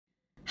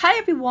Hi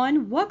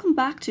everyone, welcome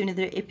back to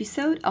another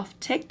episode of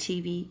Tech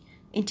TV.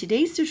 In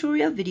today's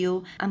tutorial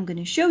video, I'm going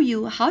to show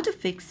you how to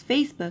fix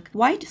Facebook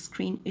white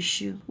screen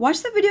issue.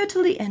 Watch the video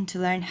till the end to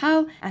learn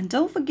how, and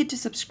don't forget to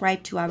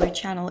subscribe to our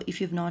channel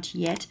if you've not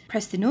yet.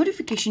 Press the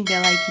notification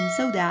bell icon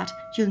so that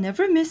you'll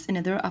never miss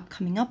another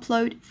upcoming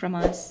upload from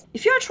us.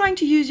 If you are trying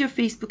to use your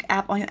Facebook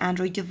app on your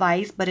Android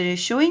device but it is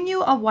showing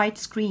you a white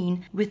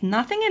screen with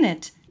nothing in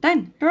it,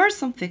 then here are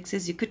some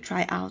fixes you could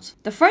try out.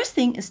 The first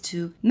thing is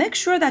to make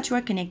sure that you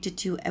are connected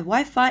to a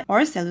Wi-Fi or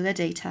a cellular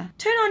data.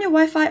 Turn on your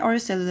Wi-Fi or a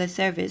cellular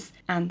service,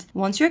 and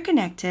once you're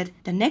connected,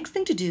 the next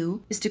thing to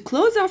do is to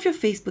close off your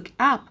Facebook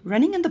app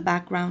running in the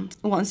background.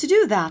 Once you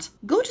do that,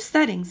 go to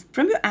Settings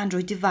from your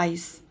Android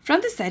device. From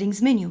the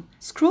Settings menu,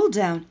 scroll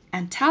down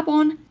and tap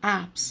on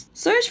Apps.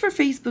 Search for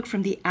Facebook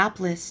from the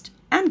app list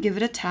and give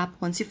it a tap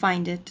once you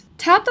find it.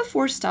 Tap the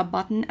Force Stop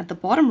button at the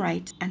bottom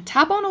right and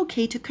tap on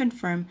OK to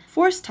confirm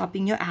force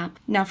stopping your app.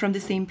 Now from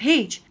the same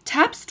page,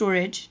 tap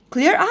Storage.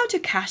 Clear out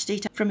your cache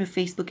data from your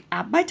Facebook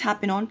app by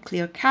tapping on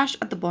Clear Cache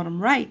at the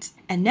bottom right.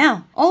 And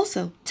now,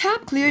 also,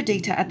 tap Clear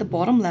Data at the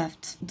bottom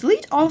left.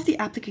 Delete all of the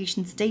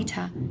application's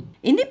data.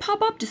 In the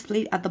pop-up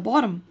displayed at the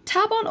bottom,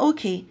 tap on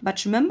OK,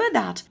 but remember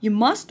that you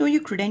must know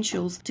your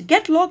credentials to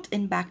get logged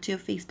in back to your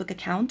Facebook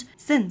account,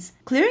 since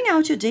clearing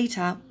out your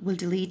data will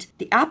delete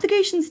the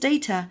application's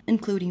data,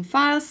 including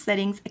files,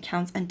 settings,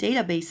 accounts, and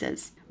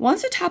databases.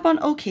 Once you tap on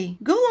OK,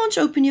 go launch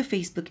open your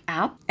Facebook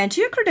app,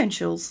 enter your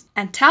credentials,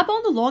 and tap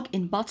on the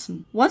login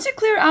button. Once you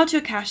clear out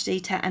your cache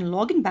data and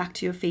log in back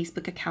to your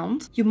Facebook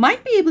account, you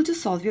might be able to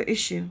solve your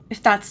issue.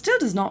 If that still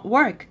does not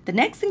work, the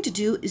next thing to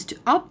do is to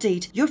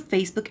update your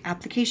Facebook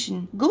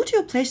application. Go to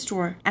your Play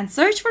Store and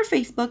search for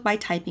Facebook by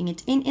typing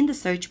it in the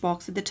search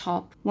box at the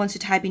top. Once you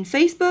type in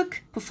Facebook,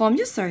 perform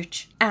your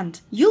search,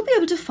 and you'll be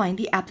able to find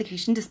the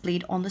application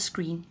displayed on the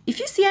screen. If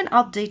you see an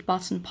update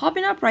button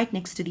popping up right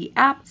next to the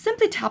app,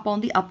 simply tap on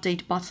the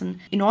update button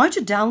in order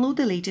to download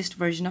the latest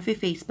version of your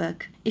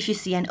Facebook. If you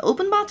see an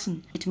open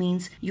button, it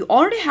means you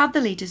already have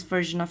the latest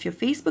version of your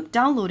Facebook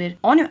downloaded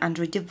on your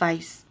Android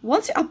device.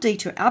 Once you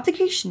update your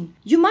application,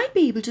 you might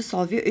be able to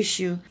solve your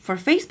issue for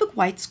Facebook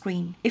white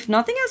screen. If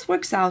nothing else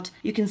works out,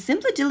 you can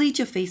simply delete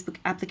your Facebook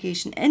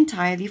application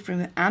entirely from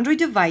your Android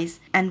device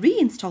and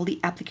reinstall the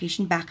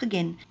application back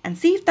again and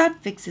see if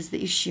that fixes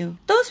the issue.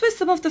 Those were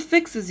some of the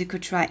fixes you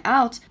could try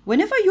out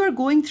whenever you are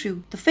going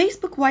through the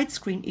Facebook white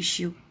screen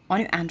issue on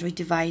your Android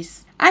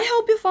device. I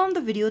hope you found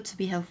the video to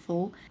be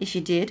helpful. If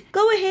you did,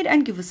 go ahead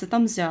and give us a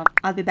thumbs up.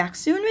 I'll be back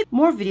soon with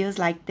more videos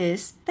like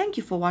this. Thank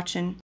you for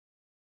watching.